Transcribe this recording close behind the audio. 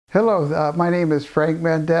Hello, my name is Frank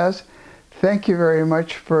Mendez. Thank you very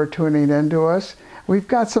much for tuning in to us. We've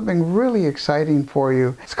got something really exciting for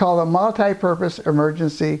you. It's called a multi-purpose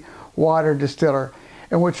emergency water distiller.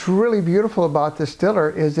 And what's really beautiful about this distiller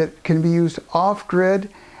is it can be used off-grid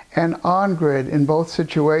and on-grid in both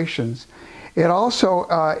situations. It also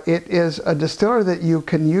it is a distiller that you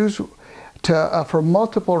can use for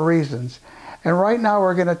multiple reasons. And right now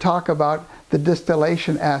we're going to talk about the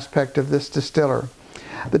distillation aspect of this distiller.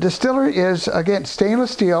 The distiller is, again,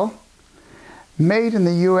 stainless steel, made in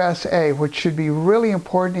the USA, which should be really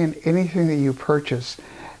important in anything that you purchase.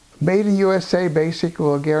 Made in USA basically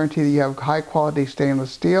will guarantee that you have high quality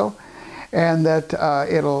stainless steel, and that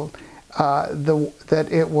that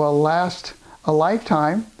it will last a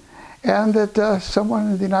lifetime, and that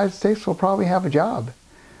someone in the United States will probably have a job.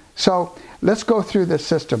 So let's go through this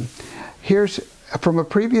system. Here's from a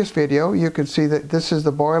previous video, you can see that this is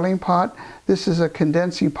the boiling pot. This is a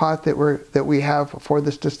condensing pot that we have for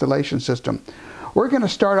this distillation system. We're going to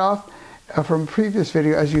start off from a previous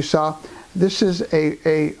video, as you saw. This is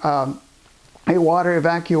a water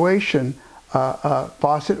evacuation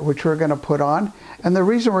faucet, which we're going to put on. And the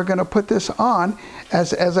reason we're going to put this on,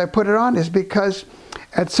 as I put it on, is because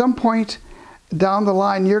at some point down the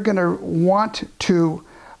line, you're going to want to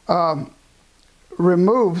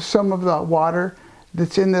remove some of the water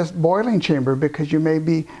that's in this boiling chamber, because you may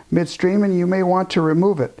be midstream and you may want to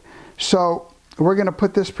remove it. So we're going to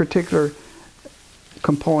put this particular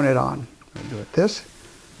component on. I'll do it this.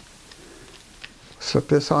 Slip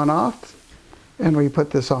this on off, and we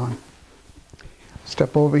put this on.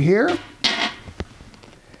 Step over here.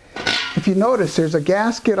 If you notice, there's a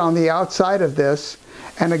gasket on the outside of this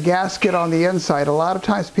and a gasket on the inside. A lot of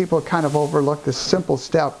times people kind of overlook this simple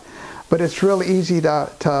step, but it's really easy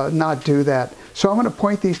to not do that. So I'm going to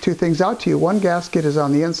point these two things out to you. One gasket is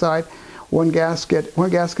on the inside, one gasket's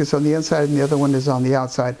on the inside, and the other one is on the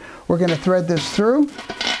outside. We're going to thread this through.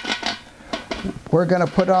 We're going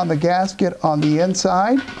to put on the gasket on the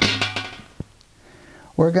inside.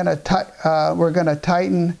 We're going to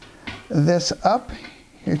tighten this up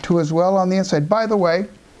here too as well on the inside. By the way,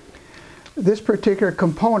 this particular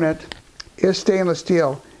component is stainless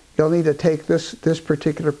steel. You'll need to take this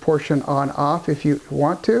particular portion on off if you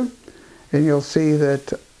want to, and you'll see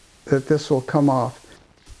that this will come off.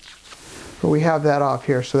 But we have that off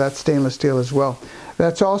here, so that's stainless steel as well.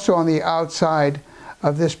 That's also on the outside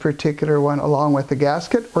of this particular one, along with the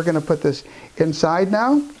gasket. We're going to put this inside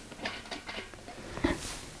now,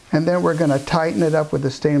 and then we're going to tighten it up with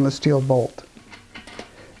the stainless steel bolt.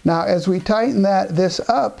 Now, as we tighten this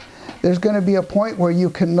up, there's going to be a point where you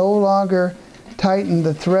can no longer tighten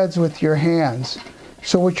the threads with your hands.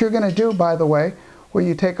 So what you're going to do, by the way, when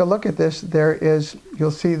you take a look at this,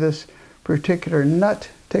 you'll see this particular nut.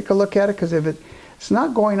 Take a look at it, because if it's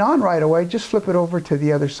not going on right away, just flip it over to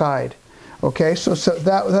the other side. Okay, so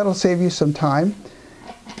that'll save you some time.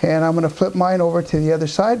 And I'm going to flip mine over to the other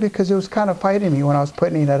side because it was kind of fighting me when I was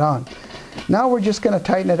putting it on. Now we're just going to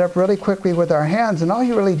tighten it up really quickly with our hands, and all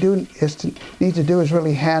you really need to do is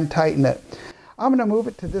really hand tighten it. I'm going to move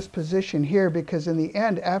it to this position here, because in the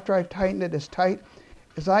end, after I've tightened it as tight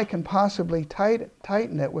as I can possibly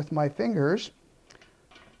tighten it with my fingers,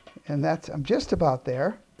 and I'm just about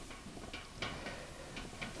there.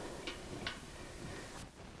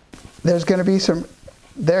 There's going to be some,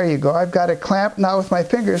 there you go. I've got it clamped now with my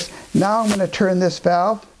fingers. Now I'm going to turn this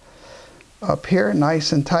valve up here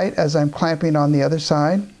nice and tight as I'm clamping on the other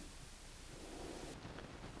side.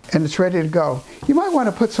 And it's ready to go. You might want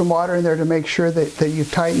to put some water in there to make sure that you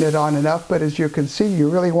tighten it on enough, but as you can see, you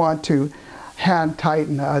really want to hand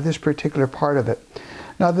tighten this particular part of it.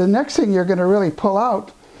 Now the next thing you're going to really pull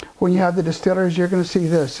out when you have the distiller is you're going to see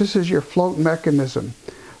this. This is your float mechanism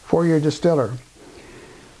for your distiller.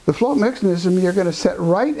 The float mechanism you're going to set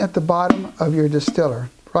right at the bottom of your distiller,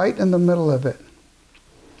 right in the middle of it.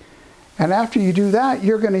 And after you do that,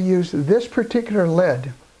 you're going to use this particular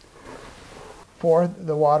lid for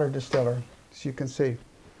the water distiller. As you can see,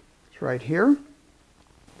 it's right here. And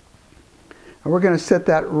we're going to set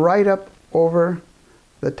that right up over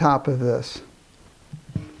the top of this.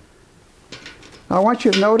 Now I want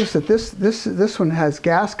you to notice that this one has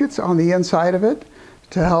gaskets on the inside of it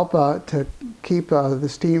to help to keep the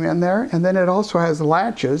steam in there. And then it also has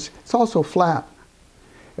latches. It's also flat.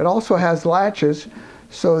 It also has latches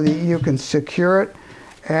so that you can secure it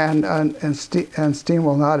and steam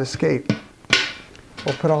will not escape.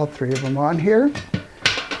 We'll put all three of them on here.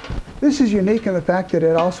 This is unique in the fact that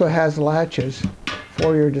it also has latches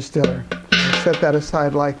for your distiller. Set that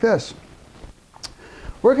aside like this.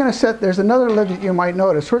 We're going to set, there's another lid that you might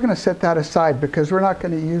notice. We're going to set that aside because we're not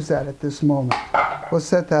going to use that at this moment. We'll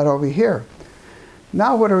set that over here.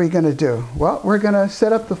 Now what are we going to do? Well, we're going to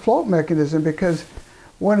set up the float mechanism, because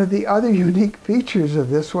one of the other unique features of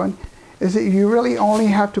this one is that you really only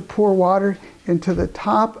have to pour water into the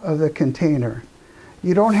top of the container.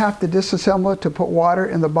 You don't have to disassemble it to put water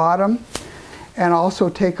in the bottom, and also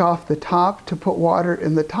take off the top to put water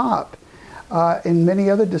in the top. In many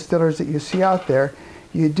other distillers that you see out there,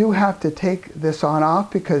 you do have to take this on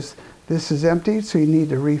off because this is empty, so you need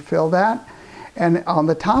to refill that. And on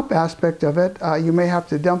the top aspect of it, you may have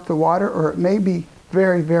to dump the water, or it may be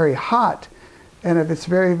very, very hot. And if it's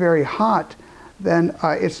very, very hot, then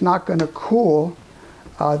it's not going to cool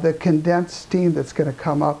the condensed steam that's going to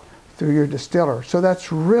come up through your distiller. So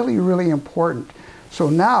that's really, really important. So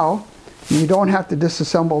now you don't have to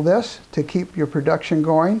disassemble this to keep your production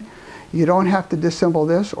going. You don't have to disassemble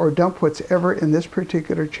this or dump what's ever in this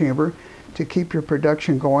particular chamber to keep your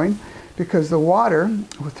production going, because the water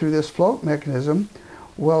through this float mechanism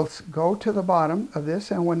will go to the bottom of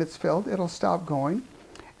this, and when it's filled, it'll stop going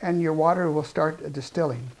and your water will start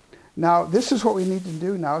distilling. Now, this is what we need to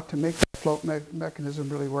do now to make the float mechanism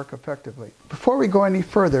really work effectively. Before we go any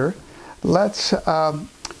further, let's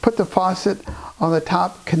put the faucet on the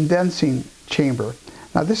top condensing chamber.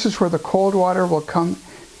 Now, this is where the cold water will come,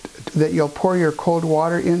 that you'll pour your cold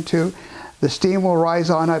water into. The steam will rise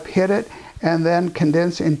on up, hit it, and then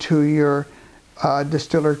condense into your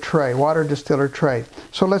distiller tray, water distiller tray.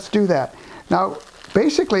 So let's do that. Now,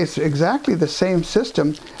 basically, it's exactly the same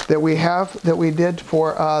system that we did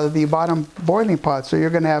for the bottom boiling pot. So you're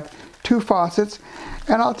going to have two faucets,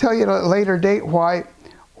 and I'll tell you at a later date why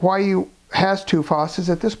you has two faucets.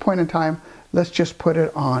 At this point in time, let's just put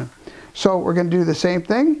it on. So we're going to do the same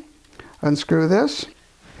thing. Unscrew this,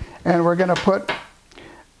 and we're going to put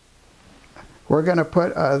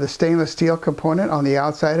the stainless steel component on the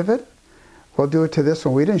outside of it. We'll do it to this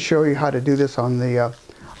one. We didn't show you how to do this on the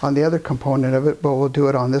other component of it, but we'll do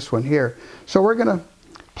it on this one here. So we're going to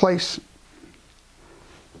place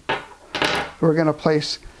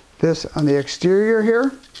this on the exterior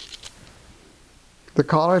here. The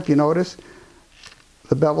collar, if you notice,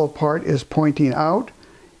 the bevel part is pointing out.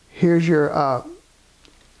 Here's your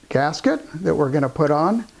gasket that we're going to put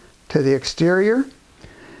on to the exterior.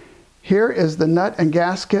 Here is the nut and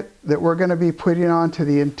gasket that we're going to be putting on to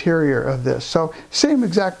the interior of this. So same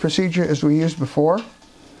exact procedure as we used before.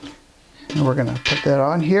 And we're going to put that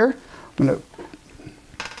on here. And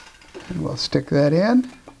we'll stick that in.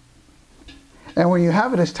 And when you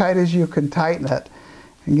have it as tight as you can tighten it,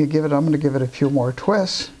 and I'm going to give it a few more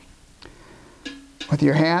twists with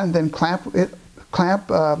your hand, then clamp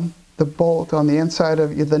the bolt on the inside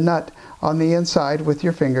of the nut on the inside with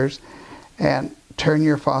your fingers, and turn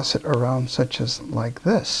your faucet around such as like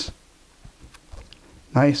this.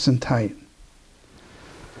 Nice and tight.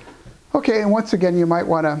 Okay, and once again, you might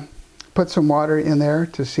want to put some water in there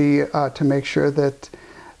to see to make sure that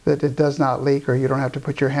it does not leak, or you don't have to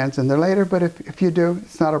put your hands in there later. But if you do,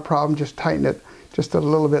 it's not a problem. Just tighten it just a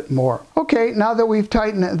little bit more. Okay, now that we've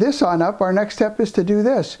tightened this on up, our next step is to do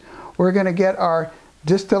this. We're going to get our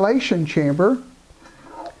distillation chamber,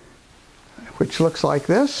 which looks like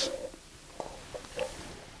this.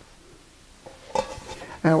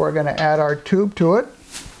 And we're going to add our tube to it.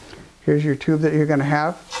 Here's your tube that you're going to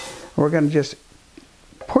have. We're going to just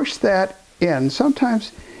push that in.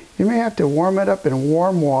 Sometimes you may have to warm it up in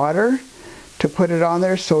warm water to put it on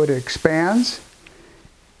there so it expands.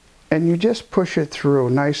 And you just push it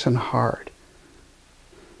through nice and hard.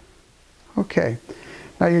 Okay.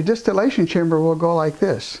 Now your distillation chamber will go like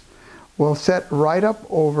this. We'll set right up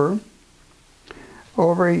over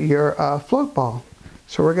your float ball.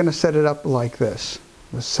 So we're going to set it up like this.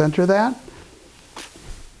 Let's center that.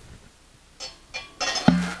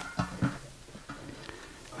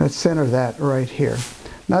 Let's center that right here.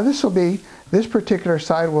 Now this particular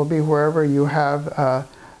side will be wherever you have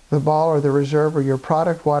the ball or the reserve or your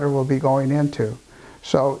product water will be going into.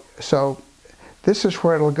 So this is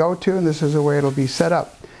where it'll go to, and this is the way it'll be set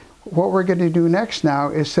up. What we're going to do next now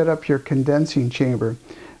is set up your condensing chamber.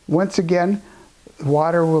 Once again,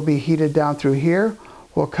 water will be heated down through here,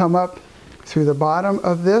 will come up through the bottom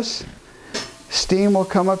of this. Steam will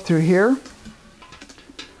come up through here,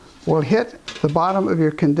 will hit the bottom of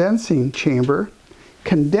your condensing chamber,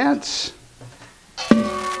 condense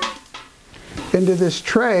into this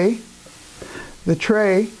tray.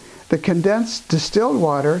 The condensed distilled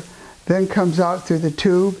water then comes out through the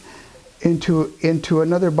tube into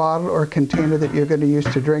another bottle or container that you're going to use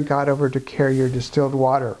to drink out of or to carry your distilled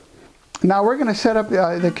water. Now we're going to set up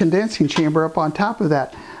the condensing chamber up on top of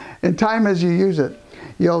that. In time as you use it,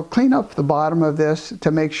 you'll clean up the bottom of this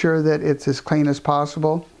to make sure that it's as clean as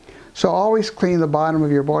possible. So always clean the bottom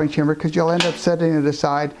of your boiling chamber because you'll end up setting it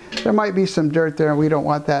aside. There might be some dirt there, and we don't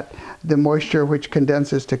want that, the moisture which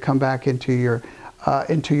condenses, to come back into your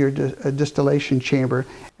distillation chamber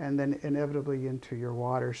and then inevitably into your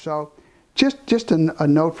water. So just a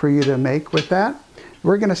note for you to make with that.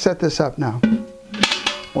 We're going to set this up now.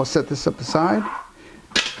 We'll set this up aside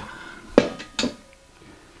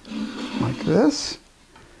like this.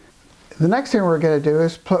 The next thing we're going to do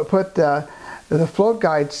is put the float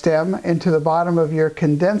guide stem into the bottom of your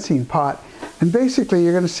condensing pot. And basically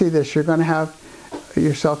you're going to see this. You're going to have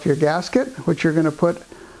yourself your gasket, which you're going to put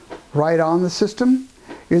right on the system.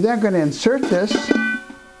 You're then going to insert this.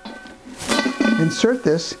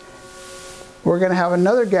 We're going to have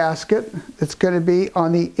another gasket that's going to be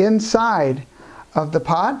on the inside of the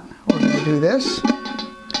pot. We're going to do this.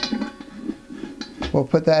 We'll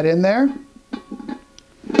put that in there.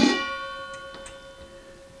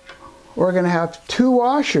 We're going to have two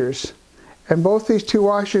washers, and both these two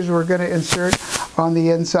washers we're going to insert on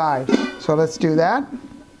the inside. So let's do that.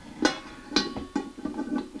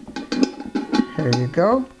 There you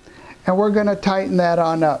go. And we're going to tighten that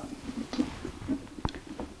on up.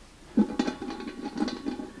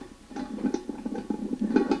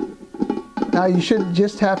 Now you should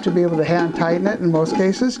just have to be able to hand tighten it in most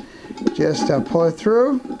cases. Just pull it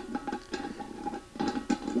through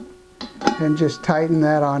and just tighten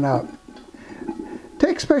that on up.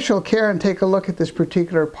 Take special care and take a look at this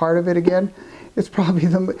particular part of it again. It's probably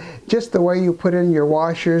just the way you put in your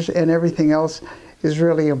washers and everything else is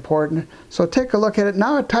really important. So take a look at it.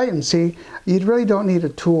 Now it tightens. See, you really don't need a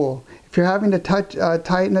tool. If you're having to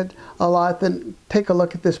tighten it a lot, then take a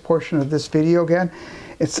look at this portion of this video again.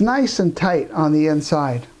 It's nice and tight on the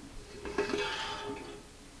inside,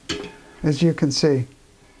 as you can see.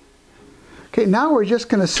 Okay, now we're just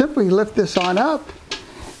going to simply lift this on up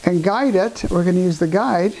and guide it. We're going to use the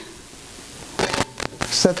guide.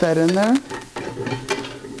 Set that in there.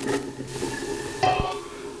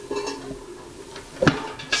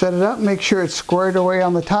 Set it up, make sure it's squared away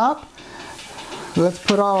on the top. Let's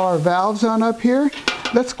put all our valves on up here.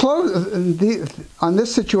 Let's close, on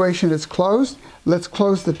this situation it's closed. Let's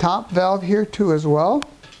close the top valve here too as well.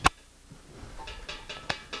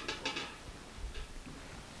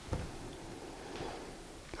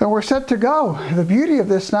 And we're set to go. The beauty of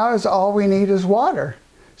this now is all we need is water.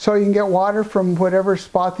 So you can get water from whatever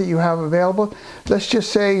spot that you have available. Let's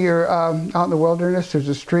just say you're out in the wilderness, there's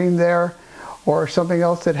a stream there, or something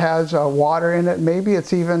else that has water in it. Maybe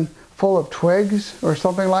it's even full of twigs or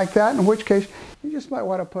something like that, in which case you just might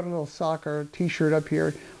want to put a little sock or a t-shirt up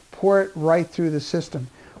here, pour it right through the system.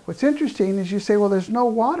 What's interesting is you say, well, there's no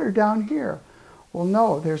water down here. Well,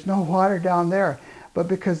 no, there's no water down there. But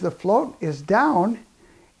because the float is down,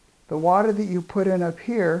 the water that you put in up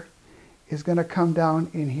here is going to come down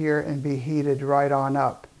in here and be heated right on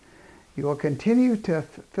up. You will continue to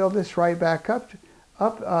fill this right back up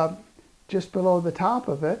just below the top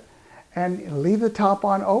of it, and leave the top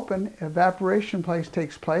on open. Evaporation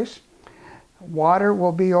takes place. Water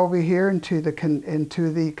will be over here into the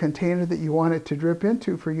container that you want it to drip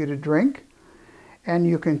into for you to drink. And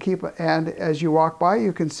you can keep, and as you walk by,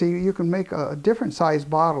 you can see you can make different size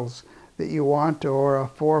bottles that you want, or a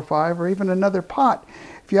 4 or 5, or even another pot.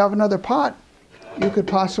 If you have another pot, you could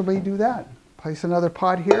possibly do that. Place another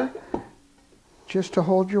pot here just to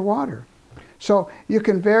hold your water. So you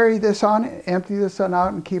can vary this on, empty this one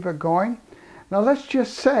out and keep it going. Now let's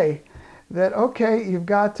just say that, okay, you've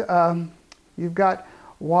got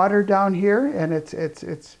water down here and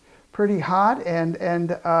it's pretty hot,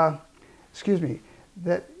 and excuse me,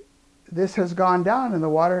 that this has gone down and the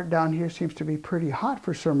water down here seems to be pretty hot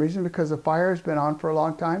for some reason because the fire has been on for a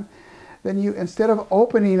long time. Then you, instead of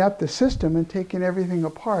opening up the system and taking everything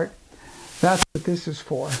apart, that's what this is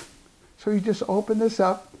for. So you just open this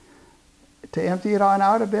up to empty it on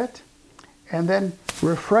out a bit, and then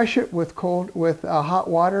refresh it with hot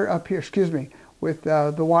water up here, with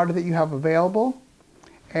the water that you have available,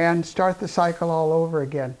 and start the cycle all over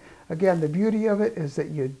again. Again, the beauty of it is that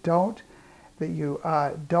you don't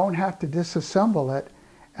have to disassemble it,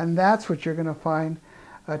 and that's what you're going to find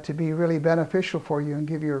to be really beneficial for you and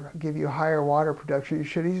give you higher water production. You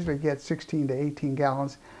should easily get 16 to 18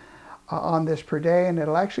 gallons on this per day, and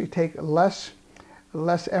it'll actually take less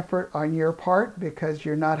effort on your part because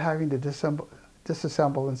you're not having to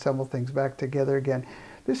disassemble and assemble things back together again.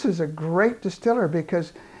 This is a great distiller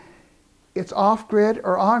because it's off-grid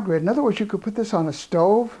or on-grid. In other words, you could put this on a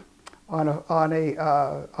stove, on a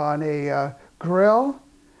grill,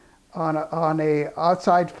 on a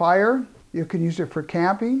outside fire. You can use it for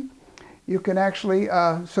camping. You can actually,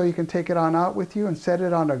 so you can take it on out with you and set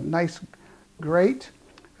it on a nice grate,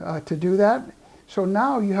 to do that. So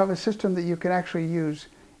now you have a system that you can actually use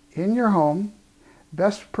in your home,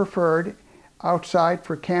 best preferred outside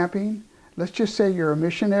for camping. Let's just say you're a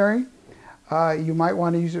missionary. You might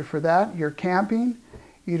want to use it for that. You're camping.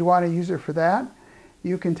 You'd want to use it for that.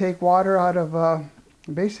 You can take water out of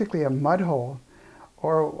basically a mud hole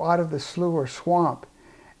or out of the slough or swamp,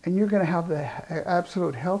 and you're going to have the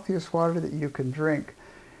absolute healthiest water that you can drink.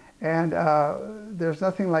 And there's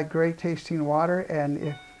nothing like great tasting water, and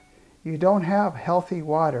if you don't have healthy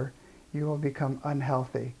water, you will become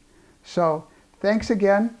unhealthy. So thanks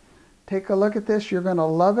again. Take a look at this. You're going to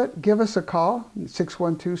love it. Give us a call,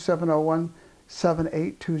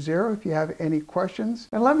 612-701-7820 if you have any questions.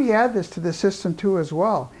 And let me add this to the system too as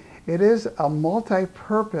well. It is a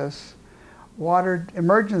multi-purpose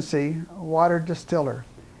emergency water distiller.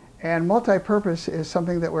 And multi-purpose is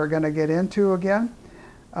something that we're going to get into again.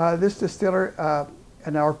 This distiller,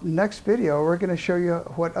 in our next video, we're going to show you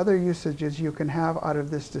what other usages you can have out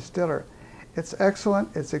of this distiller. It's excellent,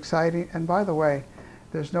 it's exciting, and by the way,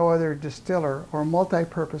 there's no other distiller or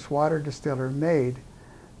multi-purpose water distiller made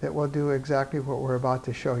that will do exactly what we're about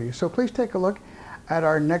to show you. So please take a look at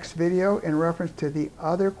our next video in reference to the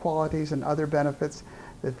other qualities and other benefits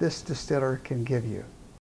that this distiller can give you.